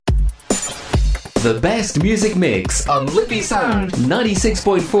The best music mix on Liffey Sound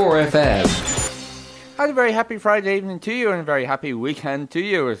 96.4 FM. And a very happy Friday evening to you and a very happy weekend to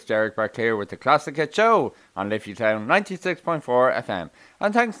you. It's Derek Barclay with the Classic Hit Show on Liffey Town 96.4 FM.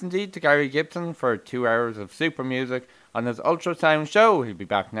 And thanks indeed to Gary Gibson for 2 hours of super music on his Ultrasound show. He'll be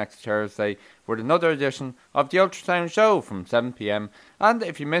back next Thursday with another edition of the Ultrasound show from 7 p.m. And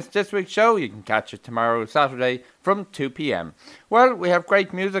if you missed this week's show, you can catch it tomorrow, Saturday, from 2 p.m. Well, we have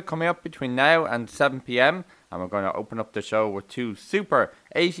great music coming up between now and 7 p.m. And we're going to open up the show with 2 super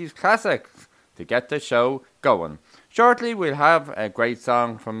 80s classics to get the show going. Shortly, we'll have a great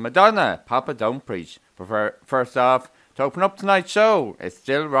song from Madonna, Papa Don't Preach. But first off, to open up tonight's show, it's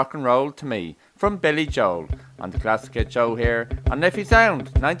Still Rock and Roll to Me from Billy Joel on the Classic Hit Show here on Liffey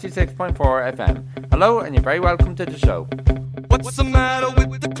Sound 96.4 FM. Hello, and you're very welcome to the show. What's the matter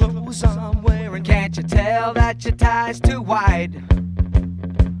with the clothes I'm wearing? Can't you tell that your tie's too wide?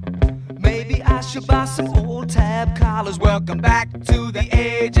 Maybe I should buy some old tab collars. Welcome back to the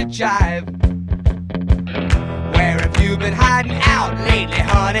age of jive. Where have you been hiding out lately,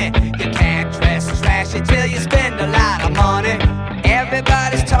 honey? You can't dress trashy till you spend a lot of money.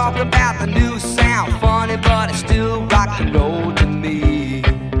 Everybody's talking about the new sound, funny, but it's still rock and roll to me.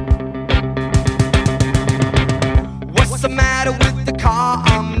 What's the matter with the car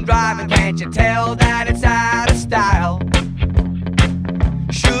I'm driving? Can't you tell that it's out of style?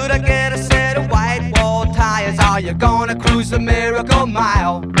 Should I get a set of white wall tires? Are you gonna cruise the Miracle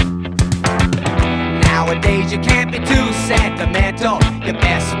Mile? Nowadays you can't be too sentimental. Your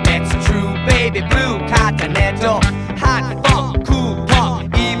best bet's a true baby blue Continental. Hot funk, cool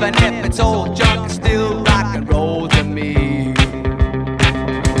punk, even if it's old junk, it's still rock and roll to me.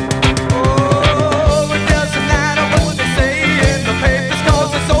 Oh, it doesn't matter what they say in the papers,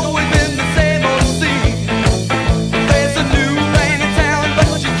 'cause it's always been the same old scene. There's a new rain in town,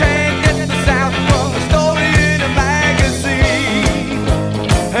 but you can't get the sound from a story in a magazine.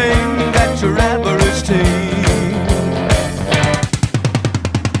 Ain't that your average team?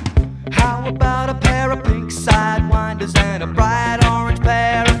 How about a pair of pink sidewinders and a bright orange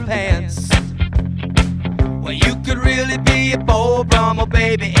pair of pants? Well, you could really be a Beau Brummel,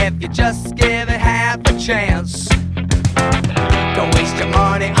 baby, if you just give it half a chance. Don't waste your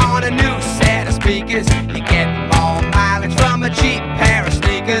money on a new set of speakers. You get more mileage from a cheap pair of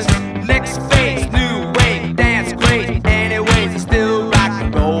sneakers. Next phase, new wave, dance crazy. Anyways, it's still rock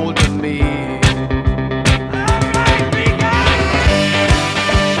and roll to me.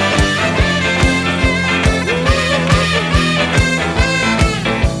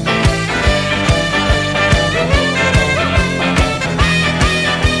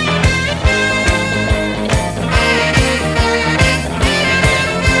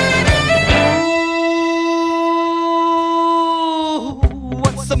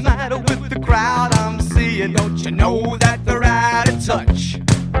 What's the matter with the crowd I'm seeing? Don't you know that they're out of touch?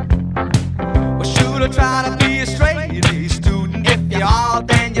 Well, should I try to be a straight A student? If you are,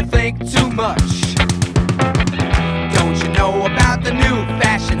 then you think too much. Don't you know about the new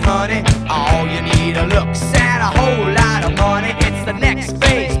fashion, honey? All you need are looks and a whole lot of money. It's the next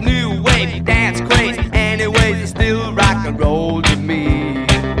phase, new wave, dance craze. Anyways, it's still rock and roll to me.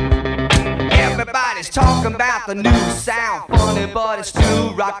 Everybody's talking about the new sound, funny, but it's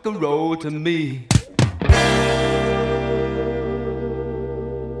still rock and roll to me.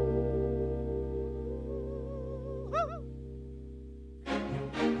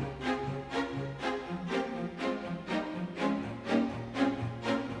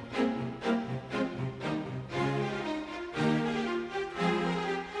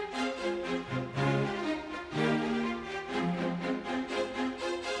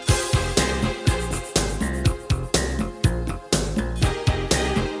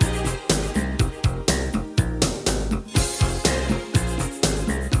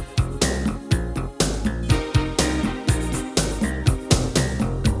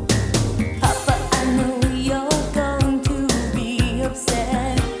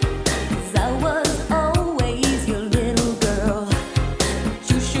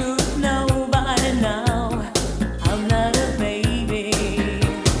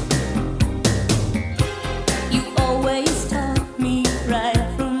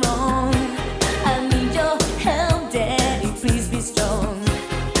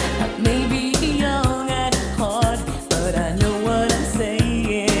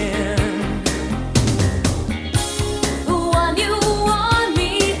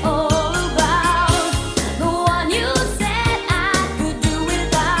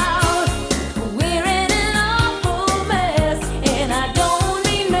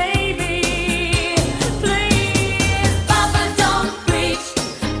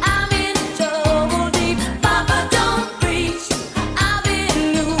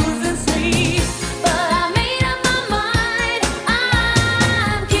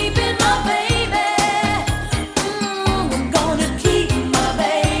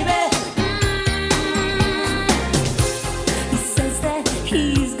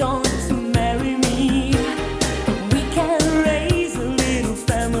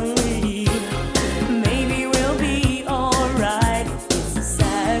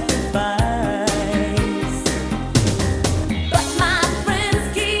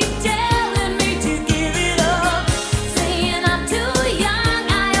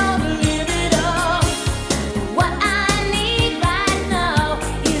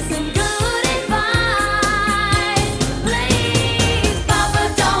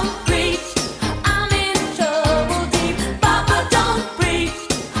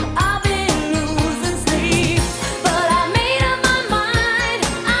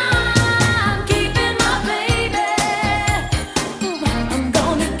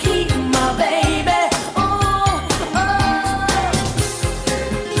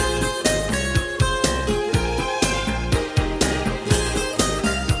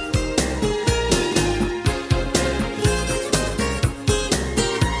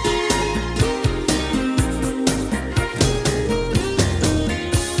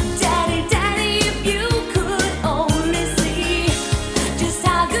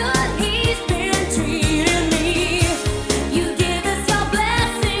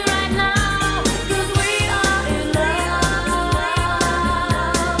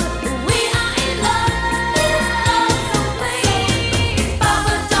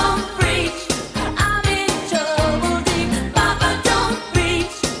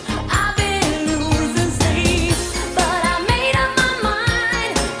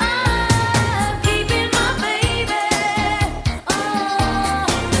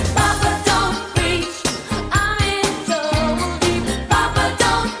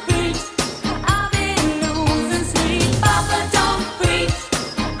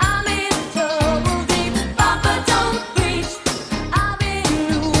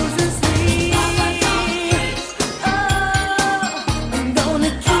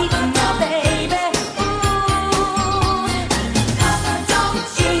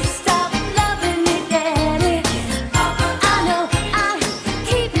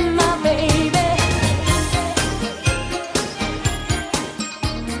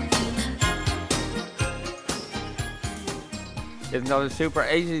 Isn't that a super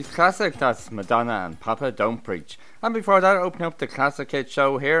 80s classic? That's Madonna and Papa Don't Preach. And before that, open up the Classic Hit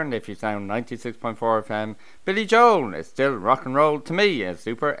Show here and If You Sound 96.4 FM. Billy Joel is still rock and roll to me, a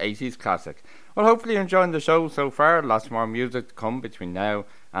super 80s classic. Well, hopefully you're enjoying the show so far. Lots more music to come between now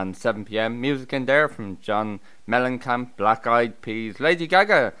and 7pm. Music in there from John Mellencamp, Black Eyed Peas, Lady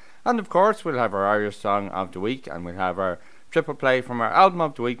Gaga. And of course, we'll have our Irish Song of the Week and we'll have our triple play from our album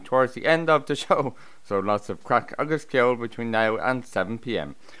of the week towards the end of the show. So lots of crack agus ceol between now and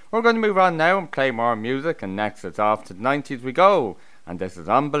 7pm. We're going to move on now and play more music, and next it's off to the 90s we go. And this is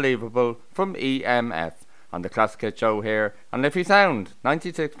Unbelievable from EMF on the Classic Hit Show here on Liffey Sound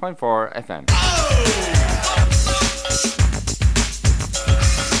 96.4 FM.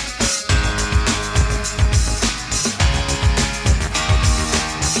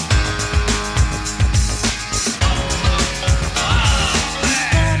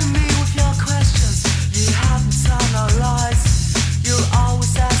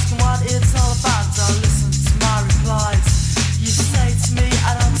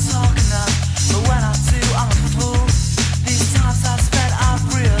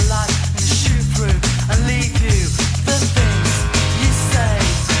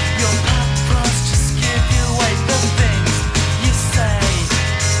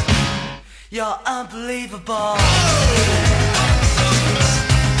 You're unbelievable.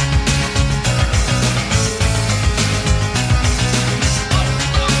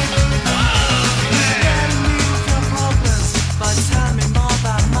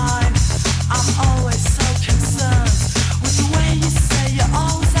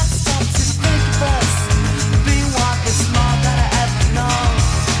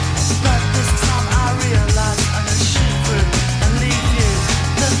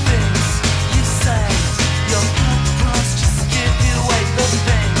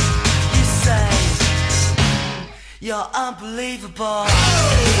 You're unbelievable.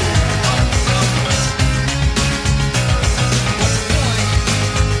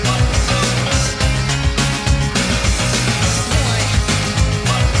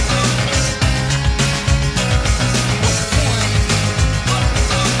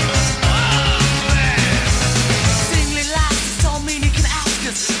 Singly laughs don't mean you can ask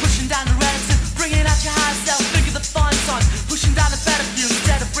us. Pushing down the relative, bringing out your higher self. Think of the fine song, pushing down the better view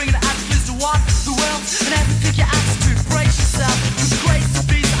instead of bringing the attitudes to what the world and everything you ask to. Brace yourself with grace to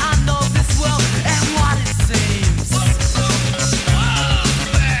be. I know this world and what it seems.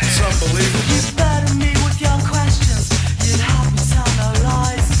 It's unbelievable. You better me with your questions. You'd help me tell no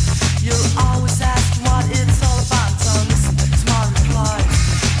lies. You're always asking what it's all about. So listen to my replies.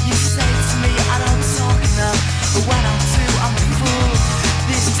 You say to me I don't talk enough, but when I do I'm a fool.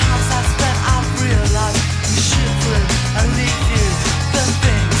 These times I've spent I've realized you shoot through and leave you. The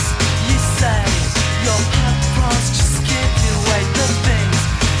things you say, your purpose just give you away. The things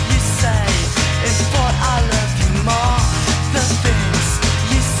you say, in thought I love you more. The things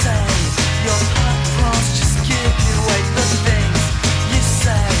you say, your purpose just give you away. The things you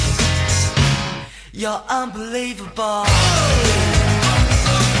say, you're unbelievable.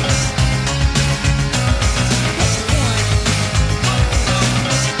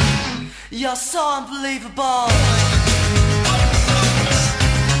 You're so unbelievable.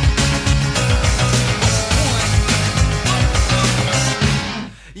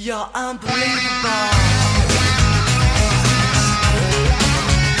 You're unbelievable.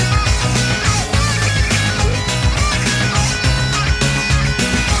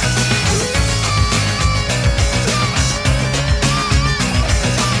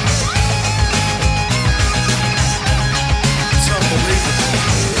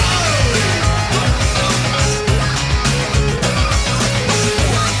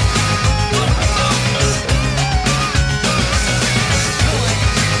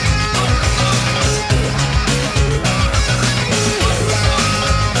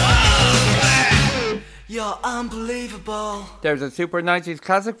 You're unbelievable. There's a super 90s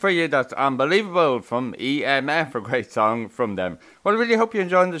classic for you. That's Unbelievable from EMF, a great song from them. Well, I really hope you're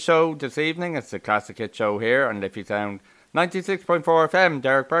enjoying the show this evening. It's the Classic Hit Show here on Liffey Sound 96.4 FM.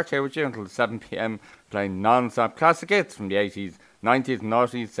 Derek Burke here with you until 7pm, playing non-stop classic hits from the 80s, 90s and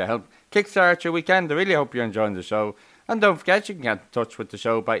 90s to help kickstart your weekend. I really hope you're enjoying the show. And don't forget, you can get in touch with the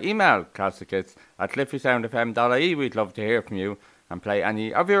show by email, classichits@liffeysoundfm.ie. We'd love to hear from you and play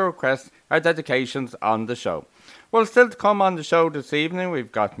any of your requests or dedications on the show. Well, still to come on the show this evening,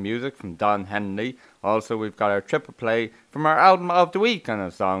 we've got music from Don Henley. Also, we've got our triple play from our album of the week and a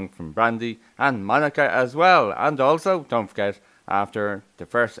song from Brandy and Monica as well. And also, don't forget, after the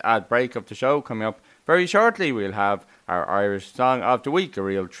first ad break of the show coming up very shortly, we'll have our Irish Song of the Week, a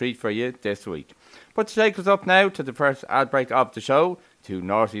real treat for you this week. But to take us up now to the first ad break of the show, two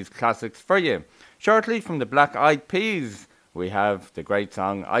Naughty's classics for you. Shortly from the Black Eyed Peas, we have the great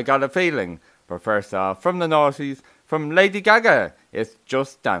song I Got a Feeling. But first off, from the Naughties, from Lady Gaga, it's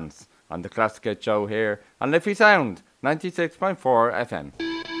Just Dance on the Classic Hit Show here on Liffey Sound 96.4 FM.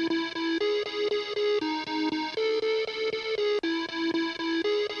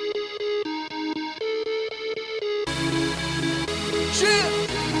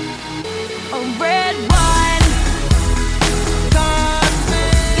 A red wine, God,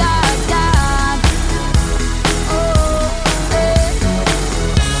 oh,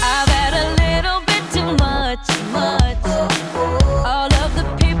 I've had a little bit too much. All of the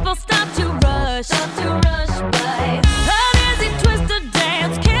people stop to rush by. An easy twisted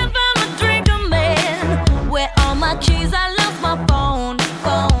dance, can't find my drink, a man. Where all my keys? I lost my phone.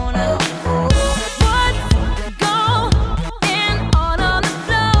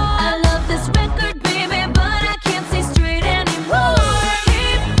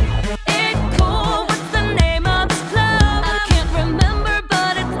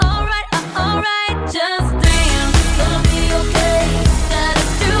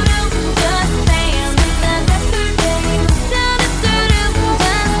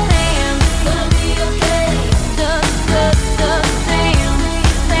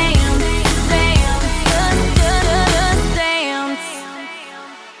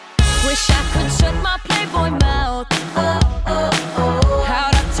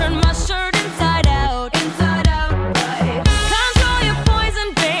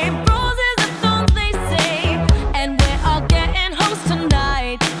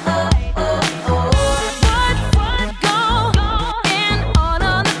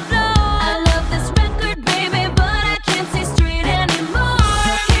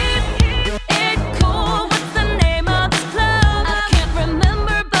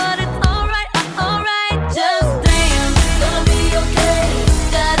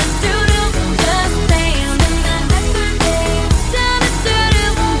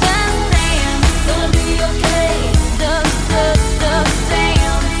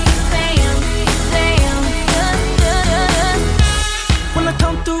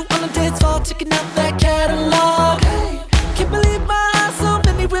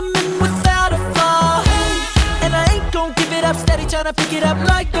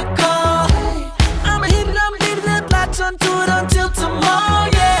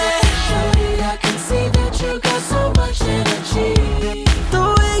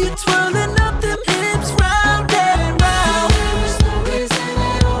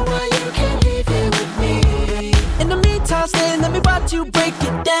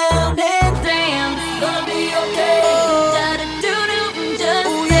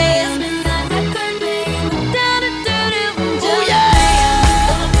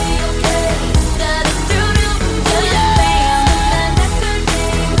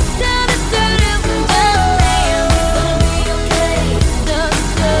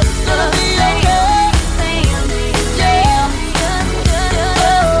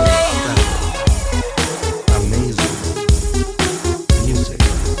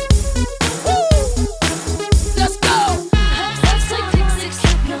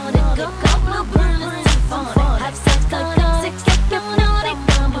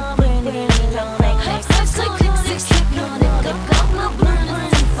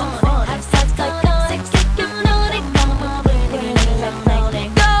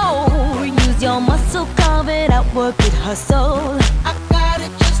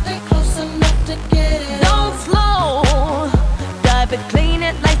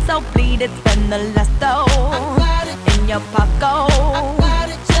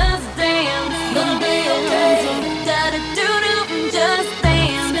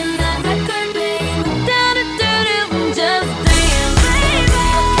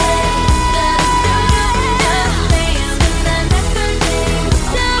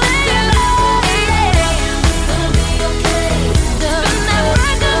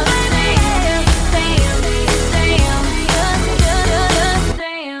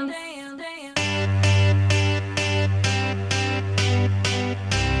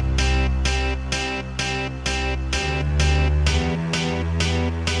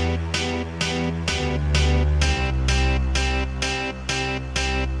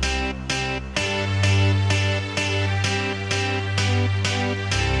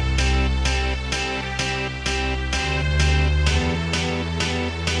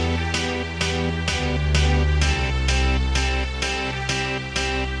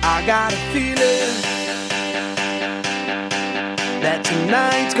 I got a feeling that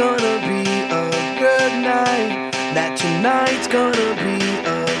tonight's gonna be a good night. That tonight's gonna be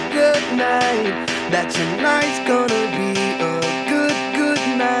a good night. that tonight's gonna be a good, good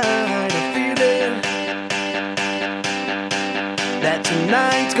night. I feel it. That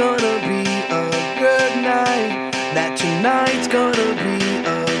tonight's gonna be a good night. That tonight's gonna be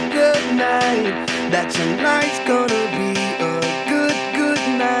a good night. That tonight's gonna be a good, good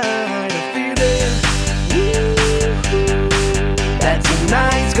night. I feel it. That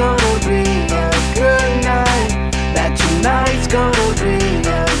tonight's gonna be a good night. That tonight's gonna be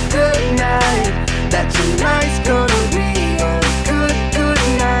a good night. That tonight's gonna be a good, good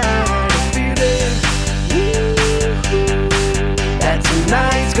night. I feel it. That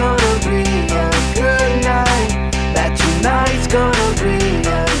tonight's gonna be a good night. That tonight's gonna be a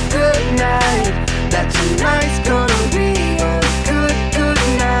good night. That tonight's gonna be a good, good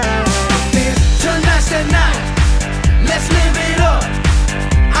night. Tonight's the night. Let's live it up.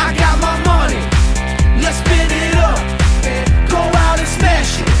 I got my money. Let's spin it up. Go out and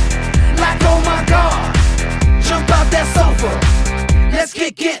smash it. Like oh my God. Jump out that sofa. Let's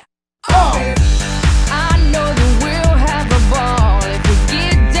get off. I know that we'll have a ball if we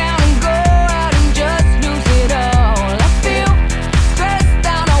get down and go out and just lose it all. I feel stressed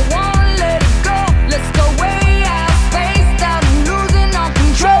out, I wanna let it go. Let's go way out, spaced out, and losing all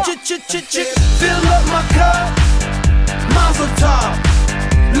control. Fill up my cup, Mazel tov.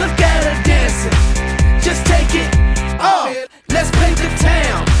 Look at her dancing, just take it off. Let's paint the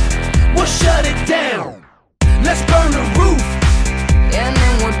town, we'll shut it down. Let's burn the roof, And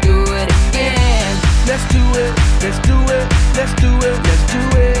then we'll do it again. let's do it, let's do it, let's do it, let's do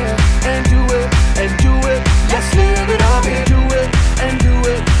it, and do it, and do it. Let's live it up and do it, and do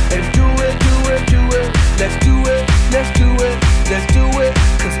it, and do it, do it, do it. Let's do it, let's do it, let's do it.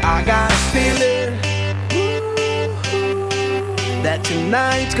 Cause I got a feeling that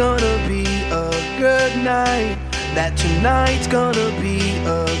tonight's gonna be a good night. That tonight's gonna be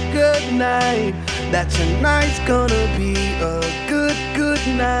a good night. That tonight's gonna be a good, good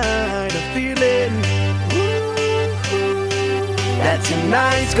night. I feel it. That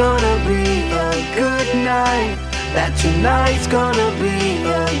tonight's gonna be a good night. That tonight's gonna be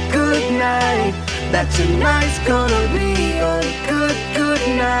a good night. That tonight's gonna be a good, good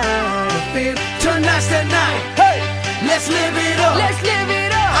night. I feel tonight's the night. Hey, let's live it up. Let's live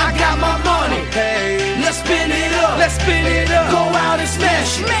it up. I got my money. Hey, let's spin it up. Let's spin it up. Go out and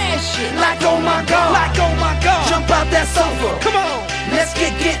smash it. Smash it. Like oh my God. Like oh my God. Jump out that sofa. Come on. Let's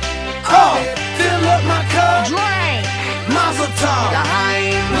get off. Fill up my cup. Drink. Mazel tov.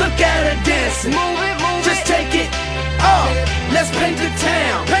 Look at her dancing. Move it, move Just it. take it off. Let's paint the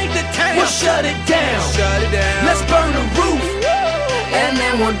town. Paint the town. We'll shut it down. Shut it down. Let's burn the roof. And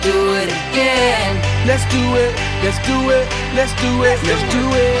then we'll do it again. Let's do it, let's do it, let's do it, let's do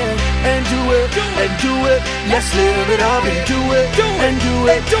it, and do it, and do it. Let's live it up and do it, and do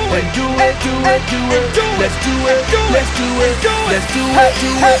it, and do it, do it, do it. Let's do it, let's do it, let's do it, do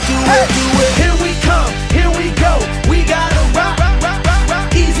it, do it, do it. Here we come, here we go. We gotta rock,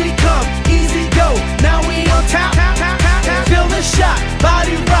 easy come, easy go. Now we on top, feel the shot,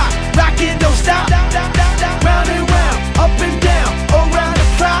 body rock, rockin' don't stop. Round and round, up and down, around the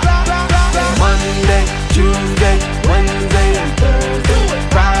clock. Monday, Tuesday, Wednesday, and Thursday,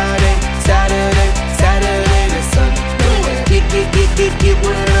 Friday, Saturday, Saturday to Sunday. Get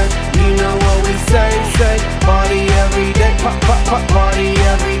with us, you know what we say. Party every day, party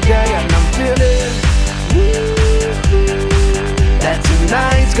every day, and I'm feeling that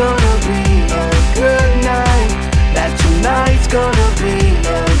tonight's gonna be a good night. That tonight's gonna be a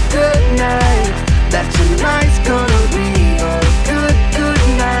good night. That tonight's gonna be a good, good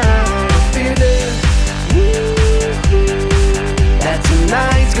night. I feel it. That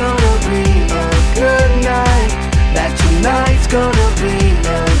tonight's gonna be a good night. That tonight's gonna be a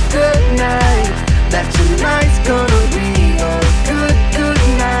good night. That tonight's gonna be a good, good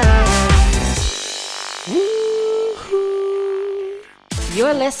night.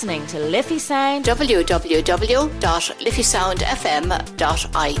 You're listening to Liffey Sound.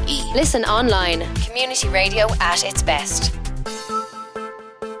 www.liffysoundfm.ie. Listen online. Community radio at its best.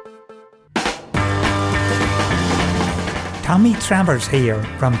 Tommy Travers here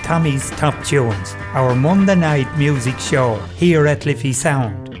from Tommy's Top Tunes, our Monday night music show here at Liffey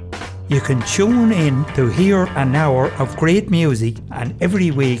Sound. You can tune in to hear an hour of great music, and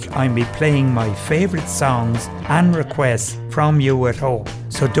every week I'll be playing my favourite songs and requests from you at home.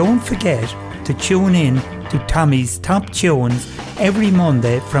 So don't forget to tune in to Tommy's Top Tunes every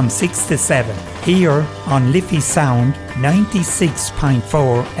Monday from 6 to 7 here on Liffey Sound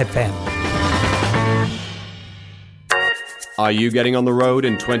 96.4 FM. Are you getting on the road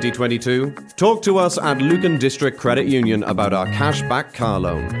in 2022? Talk to us at Lucan District Credit Union about our cashback car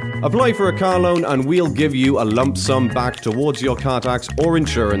loan. Apply for a car loan and we'll give you a lump sum back towards your car tax or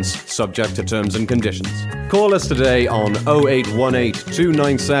insurance, subject to terms and conditions. Call us today on 0818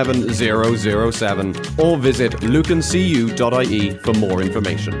 297 007 or visit lucancu.ie for more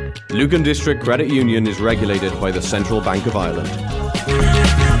information. Lucan District Credit Union is regulated by the Central Bank of Ireland.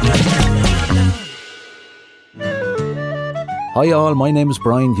 Hi all, my name is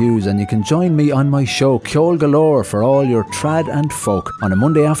Brian Hughes and you can join me on my show Ceol Galore for all your trad and folk on a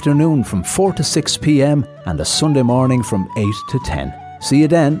Monday afternoon from 4 to 6 p.m. and a Sunday morning from 8 to 10. See you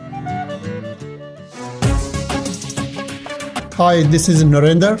then. Hi, this is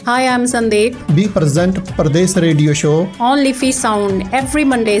Narendra. Hi, I'm Sandeep. We present Pradesh Radio Show on Leafy Sound every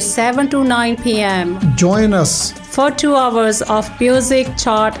Monday 7 to 9 p.m. Join us for 2 hours of music,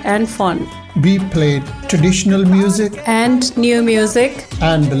 chart and fun. We play traditional music and new music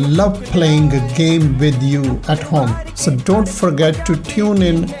and love playing a game with you at home. So don't forget to tune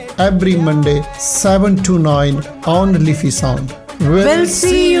in every Monday 7 to 9 on Leafy Sound. We'll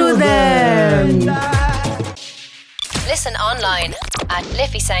see you then. Listen online at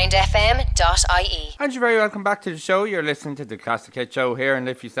liffysoundfm.ie. And you're very welcome back to the show. You're listening to the Classic Hit Show here on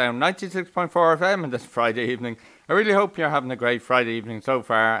Liffey Sound 96.4 FM on this Friday evening. I really hope you're having a great Friday evening so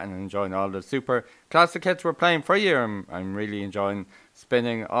far and enjoying all the super classic hits we're playing for you. I'm really enjoying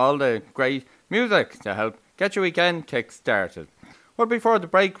spinning all the great music to help get your weekend kick-started. Well, before the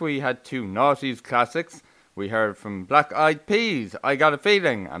break, we had 2 noughties classics. We heard from Black Eyed Peas, I Got a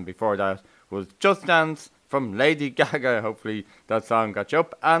Feeling, and before that was Just Dance from Lady Gaga. Hopefully that song got you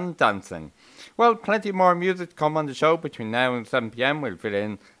up and dancing. Well, plenty more music to come on the show between now and 7 p.m. We'll fit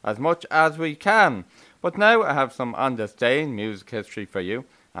in as much as we can. But now I have some On This Day in music history for you.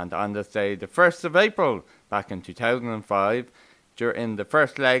 And on this day, the 1st of April, back in 2005, during the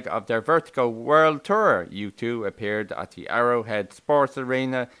first leg of their Vertigo World Tour, U2 appeared at the Arrowhead Sports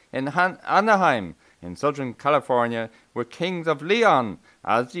Arena in Anaheim, in Southern California, with Kings of Leon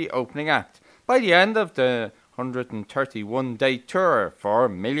as the opening act. By the end of the 131-day tour,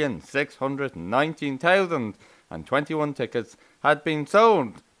 4,619,021 tickets had been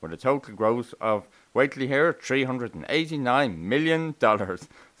sold, with a total gross of, waitly here, $389 million. So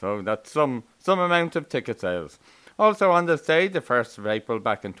that's some amount of ticket sales. Also on this day, the 1st of April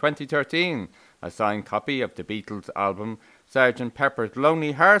back in 2013, a signed copy of the Beatles album Sgt. Pepper's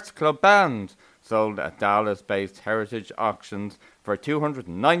Lonely Hearts Club Band sold at Dallas-based Heritage Auctions for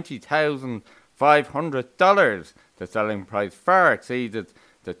 $290,500. The selling price far exceeded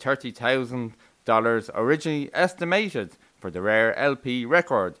the $30,000 originally estimated for the rare LP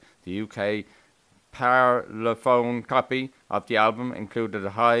record. The UK Parlophone copy of the album included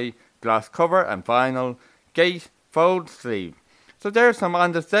a high glass cover and vinyl gate fold sleeve. So there's some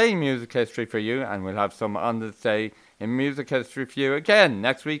On This Day music history for you, and we'll have some On This Day in music history for you again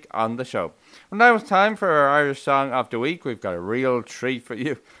next week on the show. Well, now it's time for our Irish Song of the Week. We've got a real treat for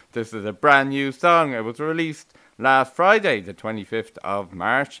you. This is a brand new song. It was released last Friday, the 25th of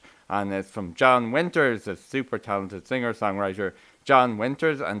March, and it's from John Winters, a super talented singer-songwriter, John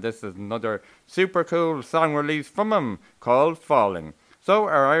Winters, and this is another super cool song release from him called Falling. So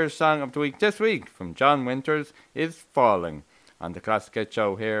our Irish Song of the Week this week from John Winters is Falling, on the Classic Hit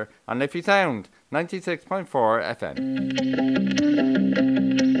Show here on Liffey Sound 96.4 FM.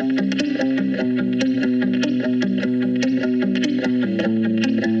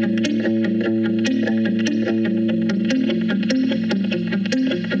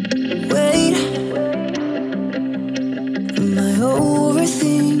 Am I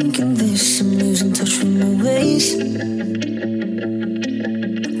overthinking this? I'm losing touch with my ways.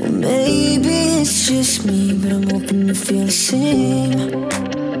 Or maybe it's just me, but I'm hoping you feel the same.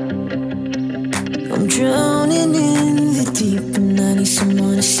 I'm drowning in the deep and I need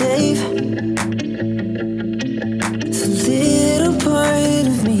someone to save.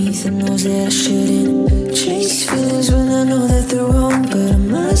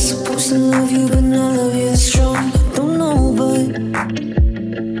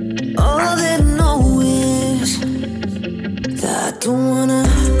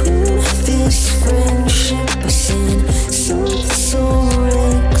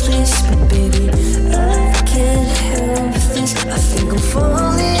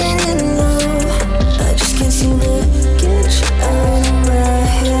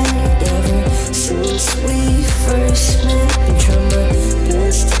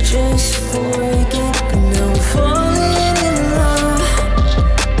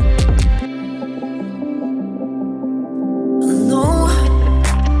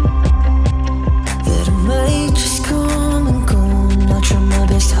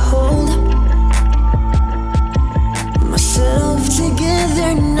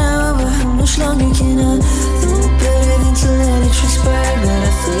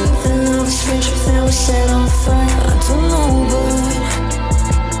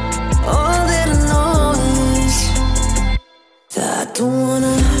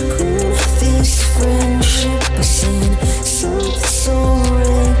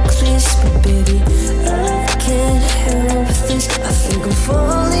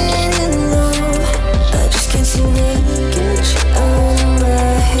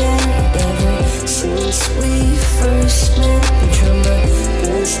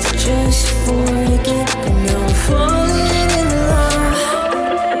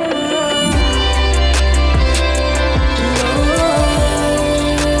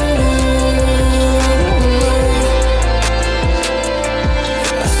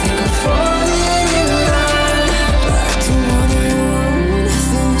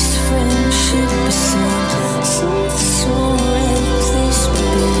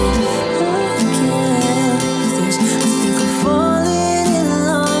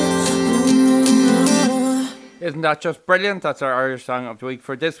 Isn't that just brilliant? That's our Irish song of the week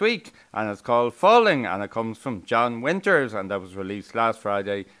for this week, and it's called Falling, and it comes from John Winters, and that was released last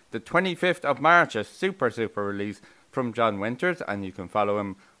Friday, the 25th of March, a super release from John Winters, and you can follow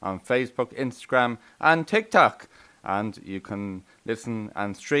him on Facebook, Instagram and TikTok, and you can listen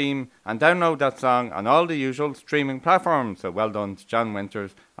and stream and download that song on all the usual streaming platforms. So well done to John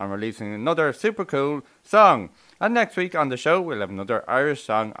Winters on releasing another super cool song. And next week on the show we'll have another Irish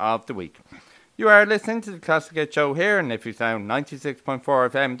song of the week. You are listening to the Classic Hit Show here on Liffey Sound 96.4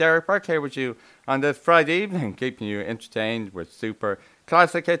 FM. Derek Burke here with you on this Friday evening, keeping you entertained with super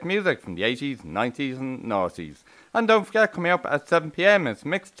classic hit music from the 80s, 90s and noughties. And don't forget, coming up at 7 p.m, it's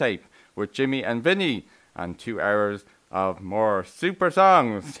Mixtape with Jimmy and Vinny, and 2 hours of more super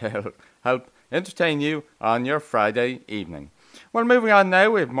songs to help entertain you on your Friday evening. Well, moving on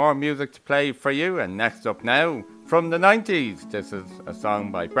now, we have more music to play for you, and next up now, from the 90s, this is a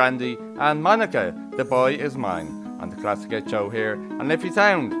song by Brandy and Monica, The Boy Is Mine, on the Classic Hit Show here on Liffey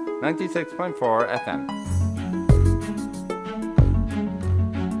Sound 96.4 FM.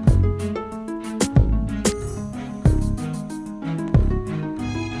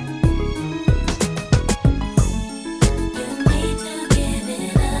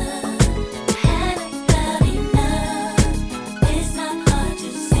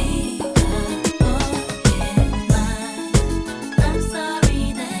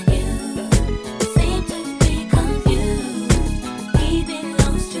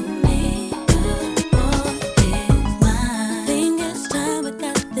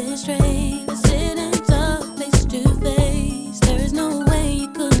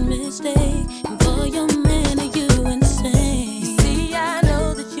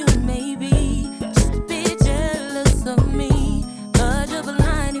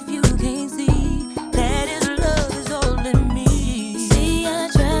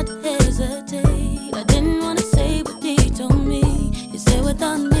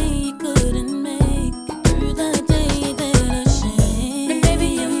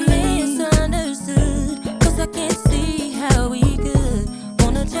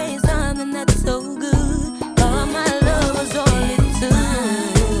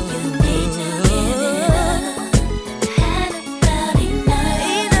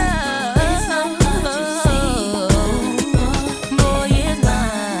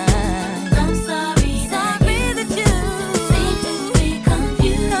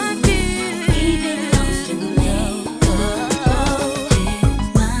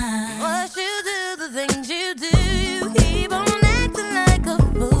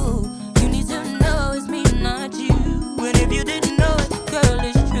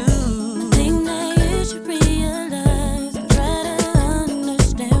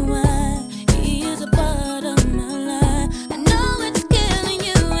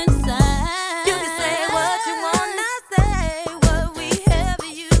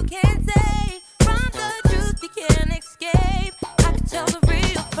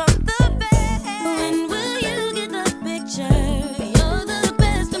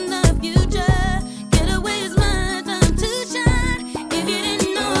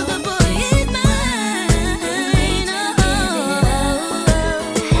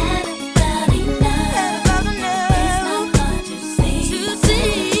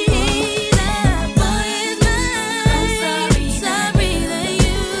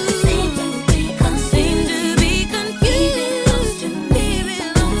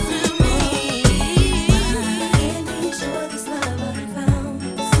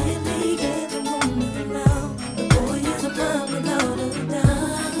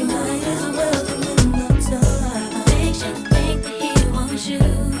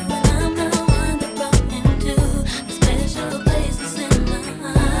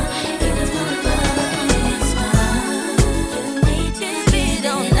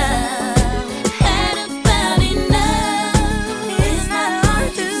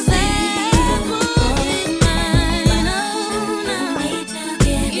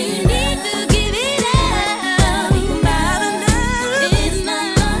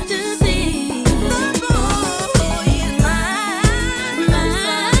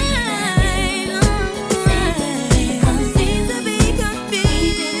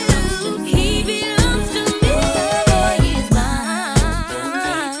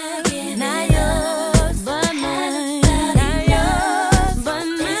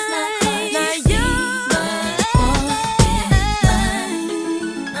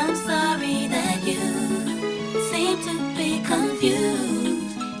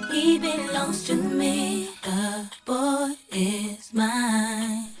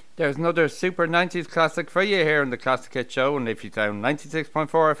 There's another super 90s classic for you here on the Classic Hit Show on Liffey Sound 96.4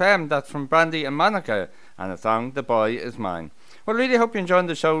 FM. That's from Brandy and Monica, and the song The Boy Is Mine. Well, really hope you're enjoying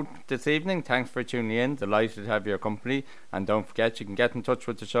the show this evening. Thanks for tuning in. Delighted to have your company. And don't forget, you can get in touch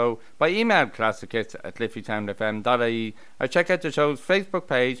with the show by email classichits@liffeytownfm.ie or check out the show's Facebook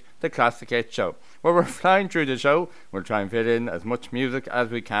page, The Classic Hits Show, where we're flying through the show. We'll try and fit in as much music as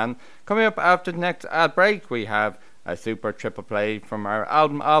we can. Coming up after the next ad break, we have a super triple play from our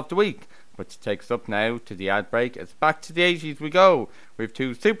album of the week. But to take us up now to the ad break, it's back to the 80s we go. We have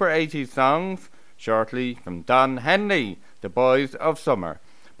two super 80s songs shortly from Don Henley, The Boys of Summer.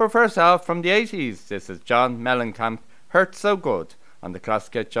 But first off, from the 80s, this is John Mellencamp, Hurt So Good, on the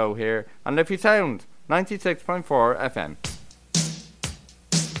Classic Hits Show here on Liffey Sound, 96.4 FM.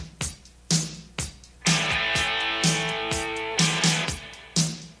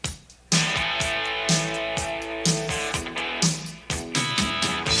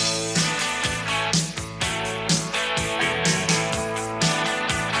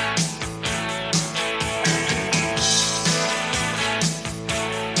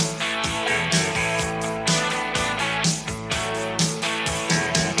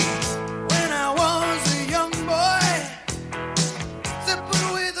 When I was a young boy,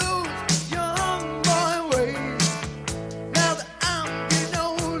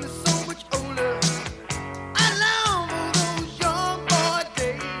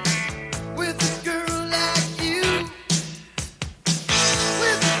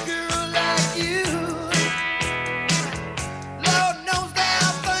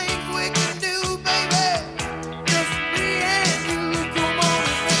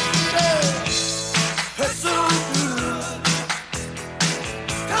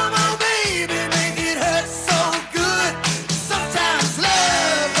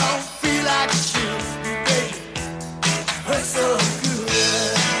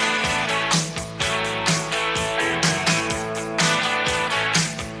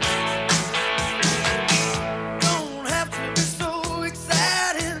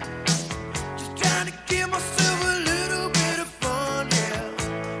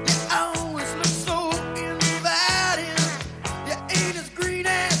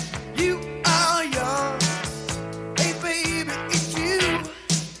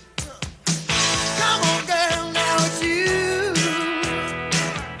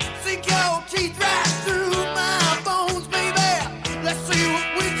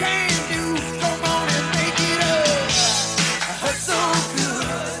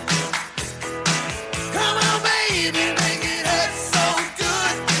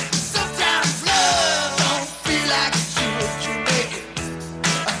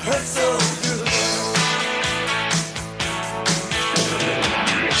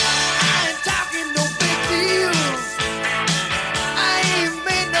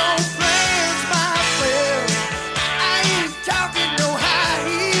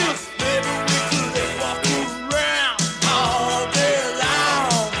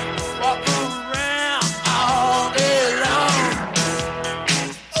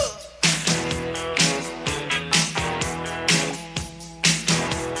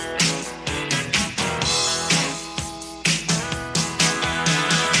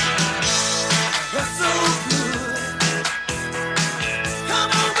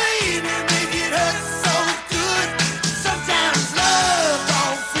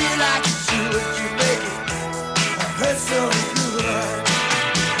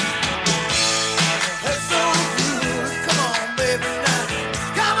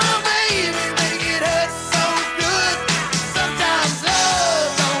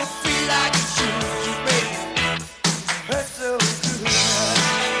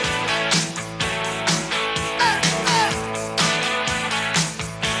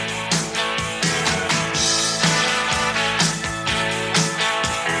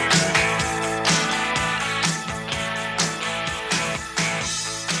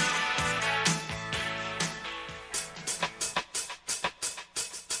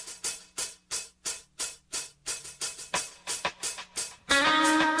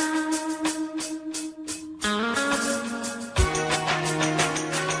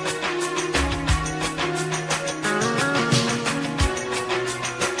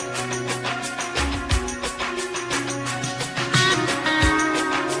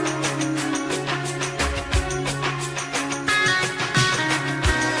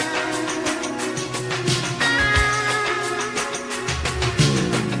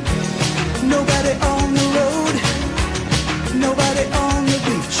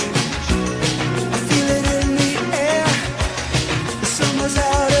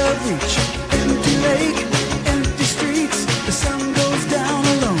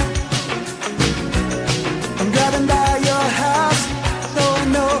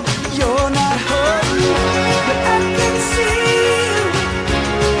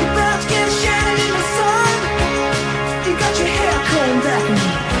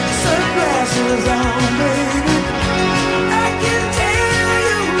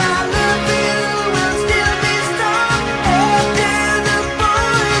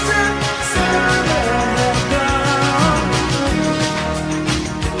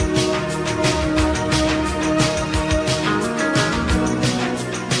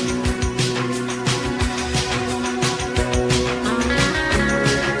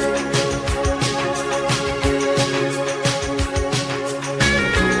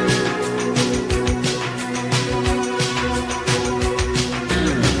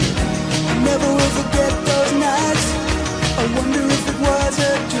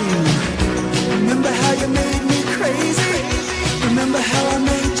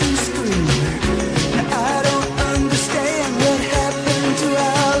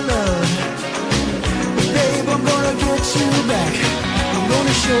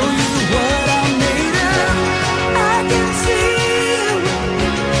 show you what I'm made of. I can see you,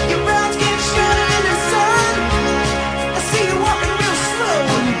 your brown skin shining in the sun. I see you walking real slow,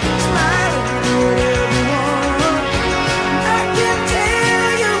 smiling at everyone. I can tell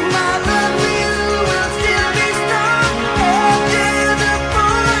you my love for you will still be strong after the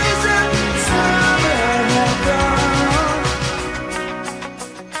poison summer has gone.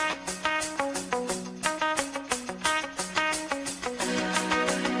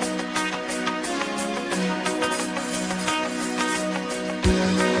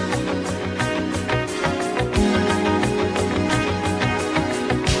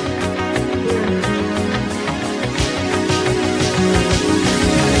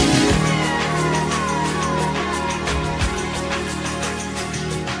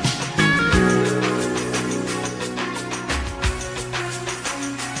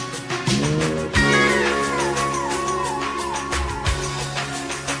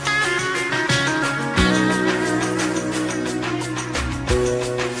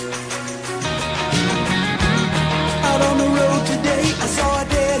 Out on the road today, I saw a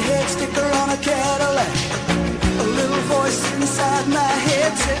deadhead sticker on a Cadillac. A little voice inside my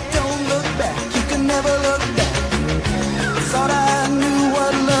head said, don't look back, you can never look back. I thought I knew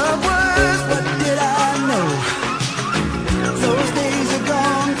what love was, what did I know? Those days are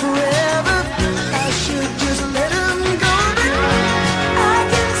gone forever, I should just let them go. But I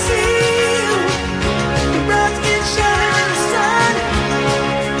can see you, your brown skin shining in the sun.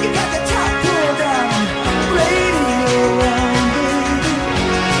 You got the top pulled down, radio on, baby.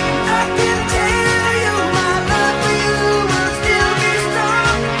 I can tell you my love for you will still be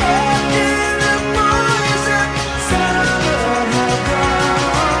strong after the poison summer has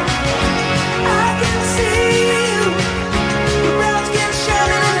gone. I can see you, your brown skin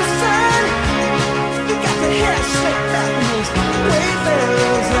shining in the sun. You got the hair slicked back and those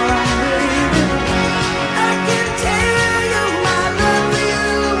wayfarers on, baby. I can tell you my love for you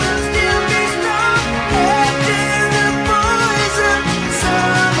will still be strong after the poison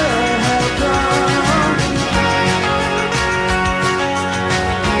summer has gone.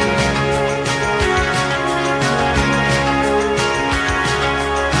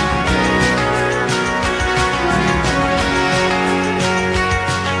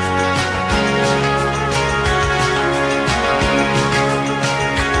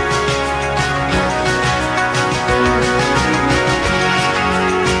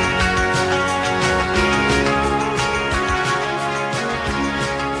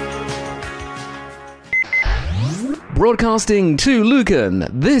 Broadcasting to Lucan,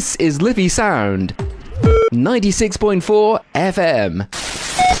 this is Liffey Sound, 96.4 FM.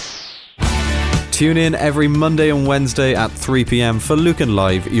 Tune in every Monday and Wednesday at 3 p.m. for Lucan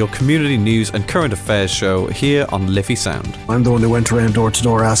Live, your community news and current affairs show here on Liffey Sound. I'm the one who went around door to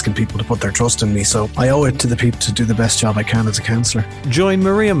door asking people to put their trust in me, so I owe it to the people to do the best job I can as a councillor. Join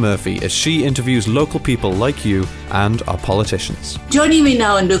Maria Murphy as she interviews local people like you and our politicians. Joining me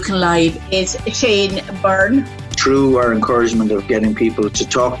now on Lucan Live is Shane Byrne. Through our encouragement of getting people to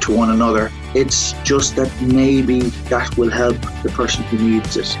talk to one another, it's just that maybe that will help the person who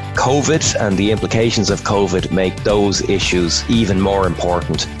needs it. COVID and the implications of COVID make those issues even more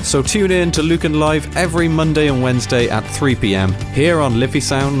important. So tune in to Lucan Live every Monday and Wednesday at 3 p.m. here on Liffey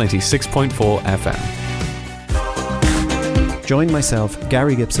Sound 96.4 FM. Join myself,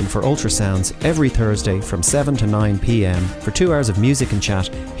 Gary Gibson, for Ultrasounds every Thursday from 7 to 9 p.m. for 2 hours of music and chat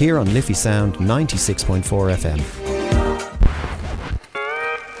here on Liffey Sound 96.4 FM.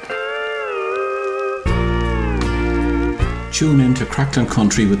 Tune in to Crackdown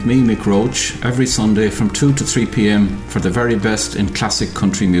Country with me, Mick Roach, every Sunday from 2 to 3 p.m. for the very best in classic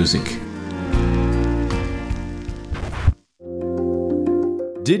country music.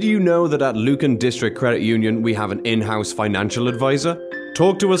 Did you know that at Lucan District Credit Union we have an in-house financial advisor?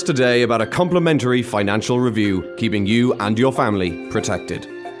 Talk to us today about a complimentary financial review, keeping you and your family protected.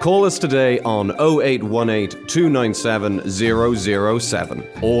 Call us today on 0818 297 007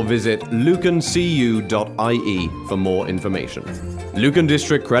 or visit lucancu.ie for more information. Lucan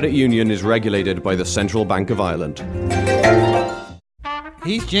District Credit Union is regulated by the Central Bank of Ireland.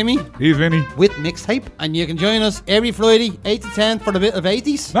 He's Jimmy. He's Vinny. With Mixtape. And you can join us every Friday, 8 to 10 for a bit of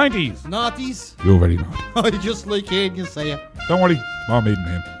 80s. 90s. Naughties. You're very naughty. I just like hearing you say it. Don't worry, small maiden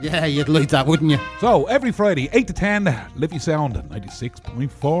name. Yeah, you'd like that, wouldn't you? So, every Friday, 8 to 10, Liffey Sound,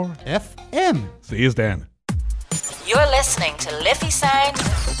 96.4 FM. See you then. You're listening to Liffey Sound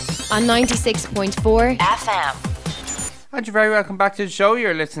on 96.4 FM. And you're very welcome back to the show.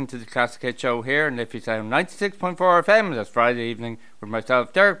 You're listening to the Classic Hit Show here in Liffey Sound 96.4 FM. That's Friday evening with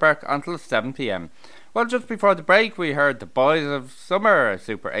myself, Derek Burke, until 7 p.m. Well, just before the break, we heard The Boys of Summer, a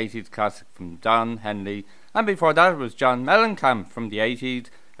super 80s classic from Don Henley. And before that, it was John Mellencamp from the 80s,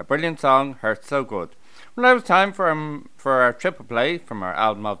 a brilliant song, Hurt So Good. Well, now it's time for our triple play from our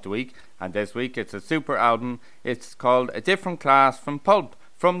album of the week. And this week, it's a super album. It's called A Different Class from Pulp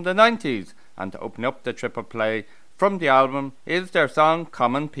from the 90s. And to open up the triple play from the album is their song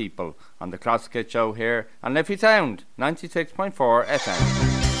Common People on the Classic Hit Show here on Liffey Sound 96.4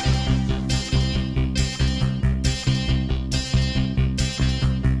 FM.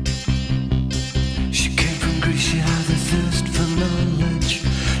 She had a thirst for knowledge.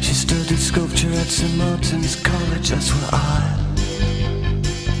 She studied sculpture at St. Martin's College. That's where I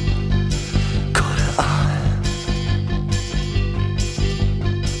caught her eye.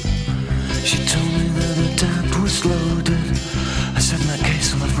 She told me that her dad was loaded. I said, in that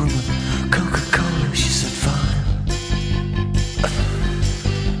case I'll have rum and Coca-Cola. She said, fine.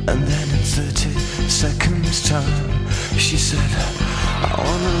 And then in 30 seconds time she said, I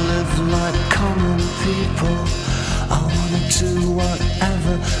wanna live like common people. I wanna do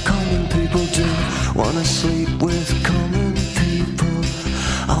whatever common people do. Wanna sleep with common people.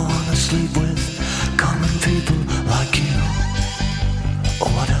 I wanna sleep with common people like you.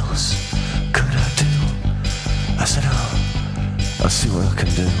 What else could I do? I said, I'll see what I can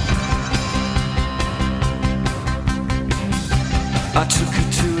do. I took her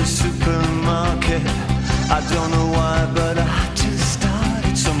to a supermarket. I don't know why, but I had to start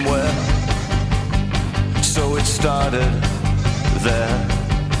it somewhere. So it started there.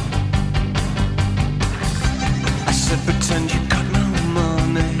 I said, pretend you got no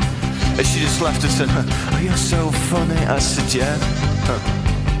money. And she just laughed and said, oh, you're so funny. I said, yeah.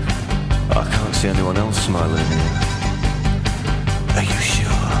 I can't see anyone else smiling here. Are you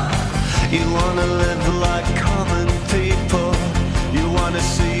sure? You wanna live like common people. You wanna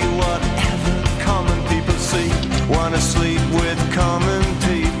see whatever common people see. Wanna sleep with common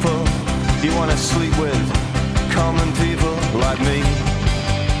people. You wanna sleep with common people like me.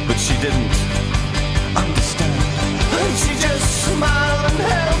 But she didn't understand. And she just smiled and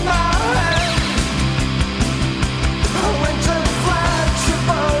held my hand. I went to flash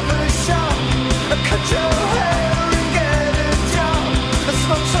above the shop. I cut your hair and get a job. I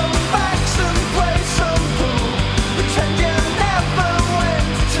smoke some facts and play some pool. Pretend you never went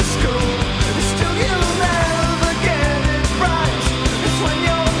to school. Still you'll never get it right. It's when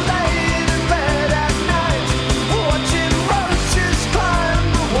you're laid in bed at night, watching roaches climb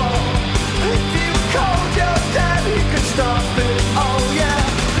the wall. If you called your dad, he could stop it. Oh yeah.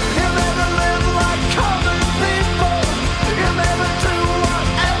 You'll never live like common people. You'll never do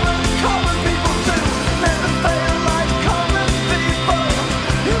whatever common people do. Never fail like common people.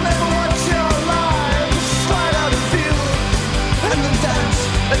 You'll never watch your lives slide out of view. And then dance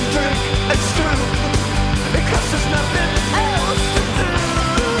and drink and screw. Because there's nothing else to do.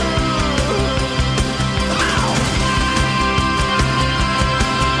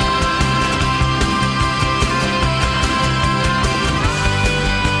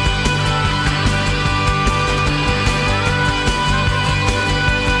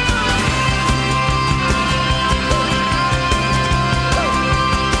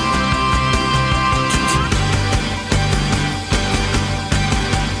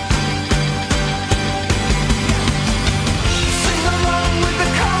 Sing along with the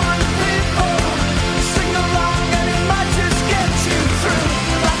common people. Sing along and it might just get you through.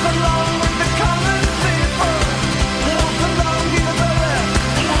 Laugh along with the common people. Laugh along even though they're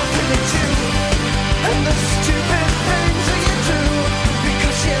laughing at you. And the stupid things that you do.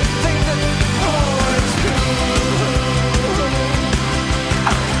 Because you think that it's cool.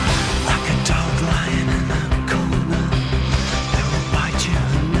 Like a dog lying in a corner. They will bite you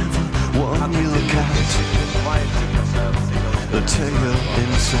and never warn you. Look out. The tail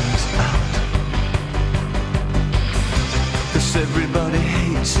inside out. 'Cause everybody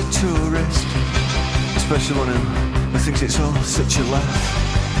hates a tourist, especially one who thinks it's all such a laugh.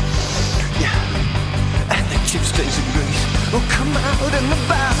 Yeah, and the chip stains of grease will come out in the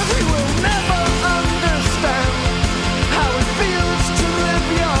bath. You will never understand how it feels to live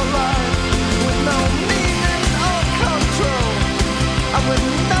your life with no meaning or control, and with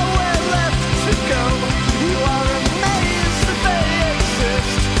nowhere left to go. You are amazed that they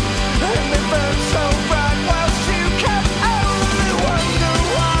exist, and they burn so bright whilst you can only wonder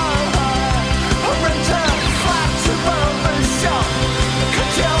why. I rent a flat above the shop,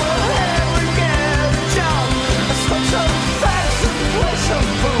 cut your hair and get a job. I smoke some facts and play some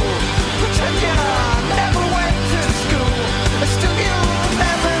pool.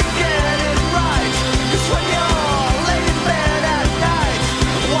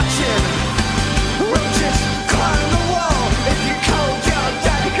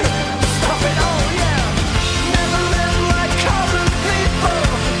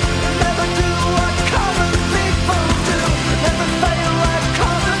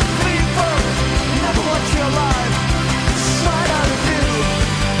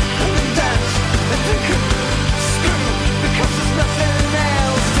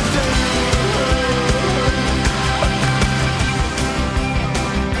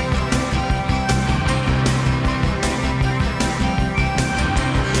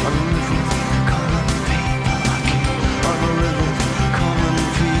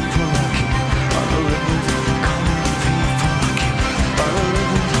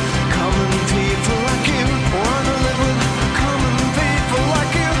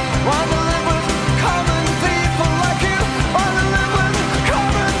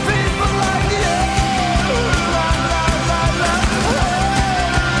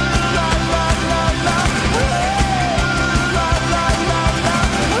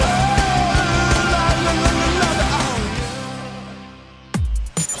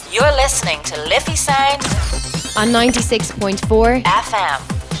 listening to Liffey Sound on 96.4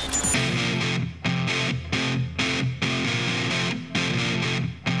 FM.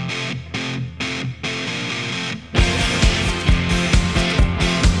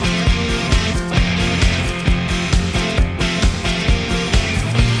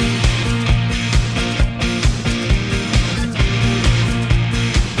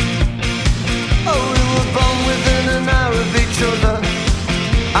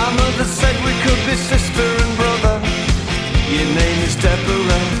 Sister and brother, your name is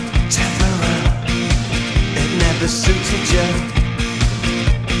Deborah, it never suited you.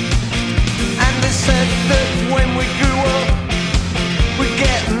 And they said that when we grew up, we'd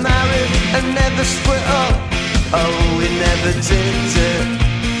get married and never split up. Oh, we never did it,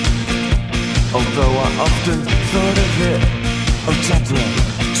 although I often thought of it. Oh, Deborah,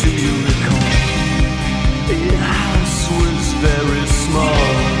 do you recall? Your house was very small,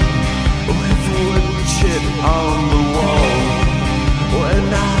 with wood chip on the wall. When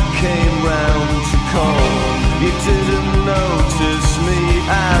I came round to call, you didn't notice me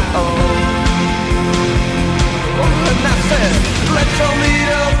at all. And I said, let's all meet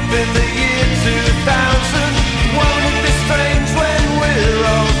up in the year 2000. Won't it be strange when we're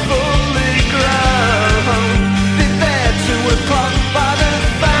all fully grown? Be there 2 o'clock by the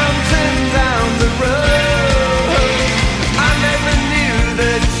fountain down the road. I never knew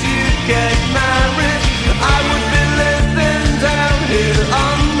that get married, I would be living down here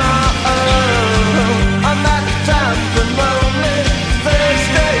on my own. On that damp and lonely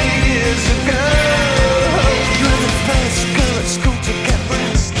Thursday years ago. You were the first girl at school to get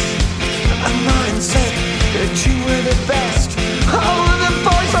breasts, and mine said that you were the best. Oh, the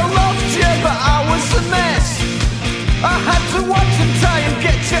boys all loved you, but I was a mess. I had to watch and try and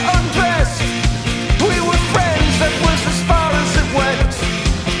get you undressed. We were friends, that was as far as it went.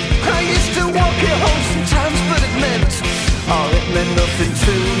 I used to walk you home sometimes, but it meant nothing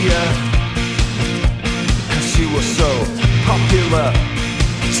to you, 'cause you were so popular.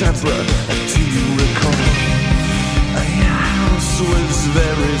 Deborah, do you recall? Your house was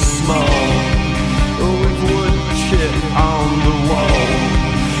very small, with wood chip on the wall.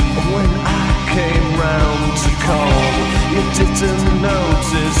 When I came round to call, you didn't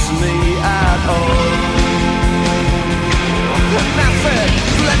notice me at all. And I said,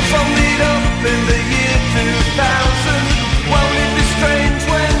 let's all meet up in the year 2000. Won't it be strange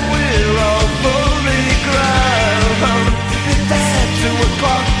when we're all fully grown? Be there 2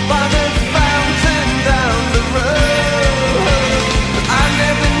 o'clock by the fountain down the road. I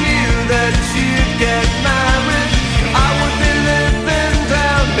never knew that you'd get married. I would be living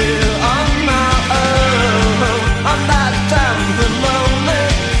down here on my own. On that damp and lonely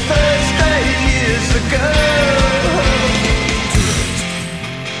Thursday years ago.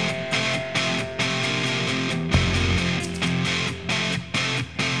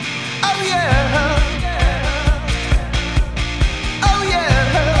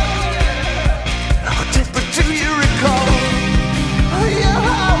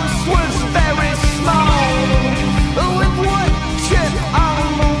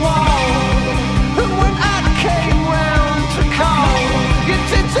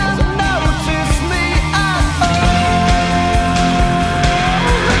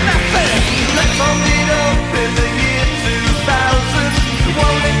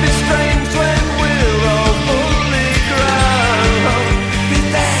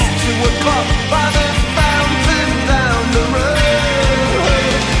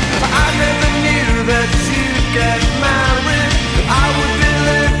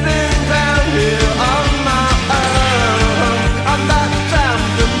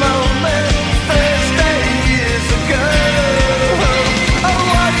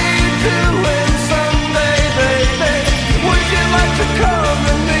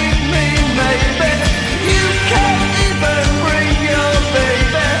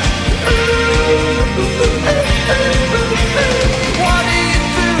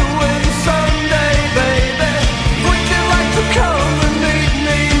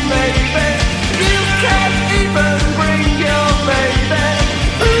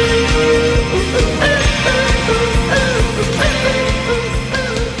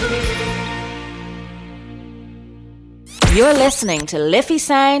 You're listening to Liffey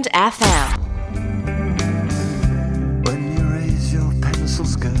Sound FM. When you raise your pencil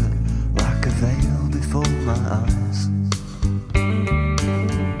skirt like a veil before my eyes,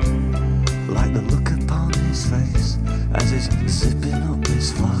 like the look upon his face as he's zipping up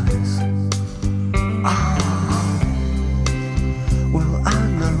his flies. Ah, well I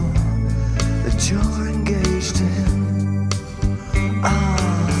know that you're engaged to him. Ah,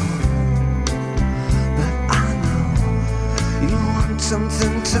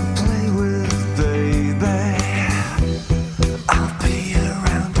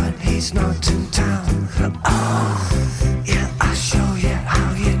 he's not in town. Oh, yeah, I'll show you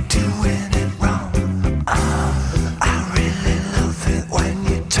how you're doing it wrong. Oh, I really love it when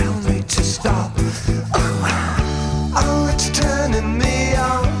you tell me to stop. Oh, it's turning me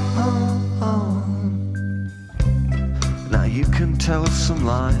on. Now you can tell some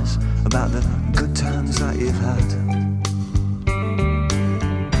lies about the good times that you've had,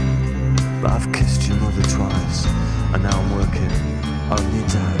 but I've kissed your mother twice, and now I'm working on your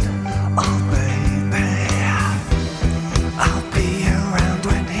dad. Oh baby, I'll be around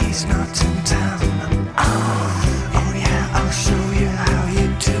when he's not in town. Oh yeah, I'll show you how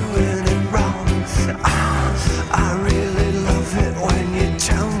you're doing it wrong. I really love it when you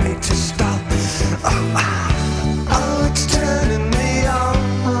tell me to stop. Oh, it's turning me on.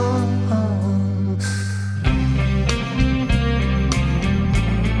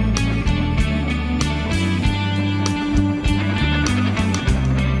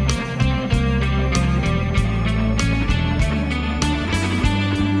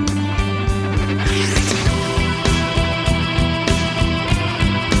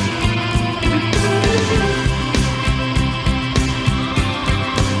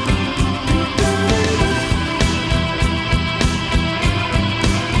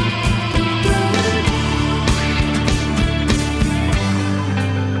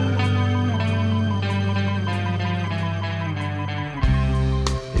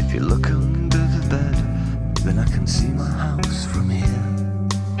 If you look under the bed, then I can see my house from here.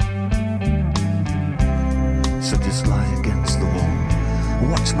 So just lie against the wall,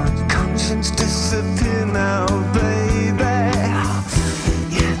 watch my conscience disappear now, baby.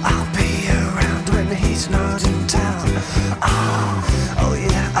 Yeah, I'll be around when he's not in town. Oh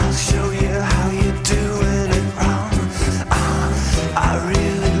yeah, I'll show you how you're doing it wrong. I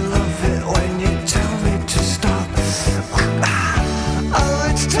really love it when you tell me to stop. Oh,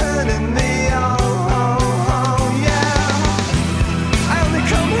 it's turning me on, yeah. I only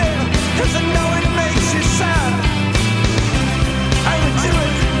come here 'cause I know it makes you sad. I would do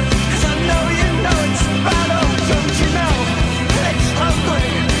it 'cause I know you know it's bad, oh, don't you know? It's ugly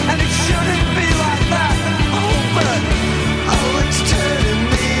and it shouldn't be like that. Oh, but, oh, it's turning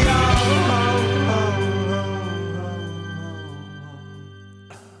me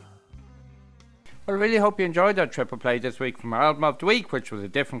I really hope you enjoyed our triple play this week from our album of the week, which was a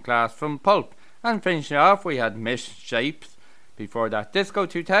different class from Pulp. And finishing off, we had Misshapes. Before that, Disco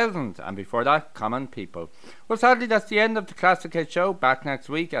 2000. And before that, Common People. Well, sadly, that's the end of the Classic Hit Show. Back next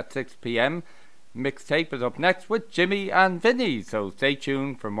week at 6 p.m. Mixtape is up next with Jimmy and Vinny. So stay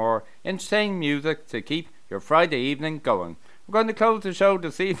tuned for more insane music to keep your Friday evening going. We're going to close the show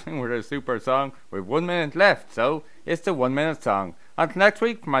this evening with a super song with 1 minute left. So it's the 1 minute song. Until next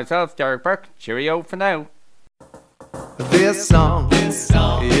week, for myself, Derek Burke, cheerio for now. This song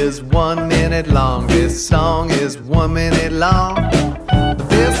is 1 minute long. This song is 1 minute long.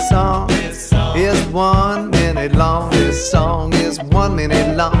 This song is 1 minute long. This song is 1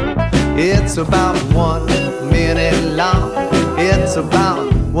 minute long. It's about 1 minute long. It's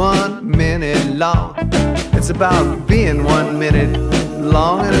about 1 minute long. It's about being 1 minute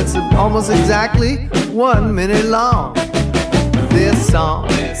long, and it's almost exactly 1 minute long. This song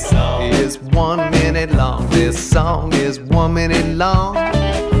is 1 minute long. This song is 1 minute long.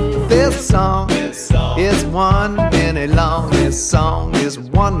 This song is 1 minute long. This song is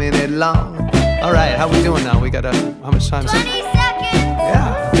 1 minute long. All right, how we doing now? We got how much time? 20 seconds.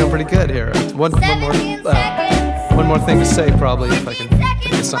 Yeah, doing pretty good here. One more thing to say, probably, if I can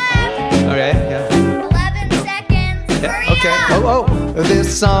think of something. Okay, yeah. 11 seconds. Yeah, okay.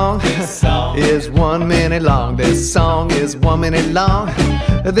 This song is 1 minute long. This song is 1 minute long.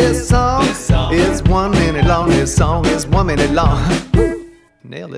 This song is 1 minute long. This song is 1 minute long. Nailed it.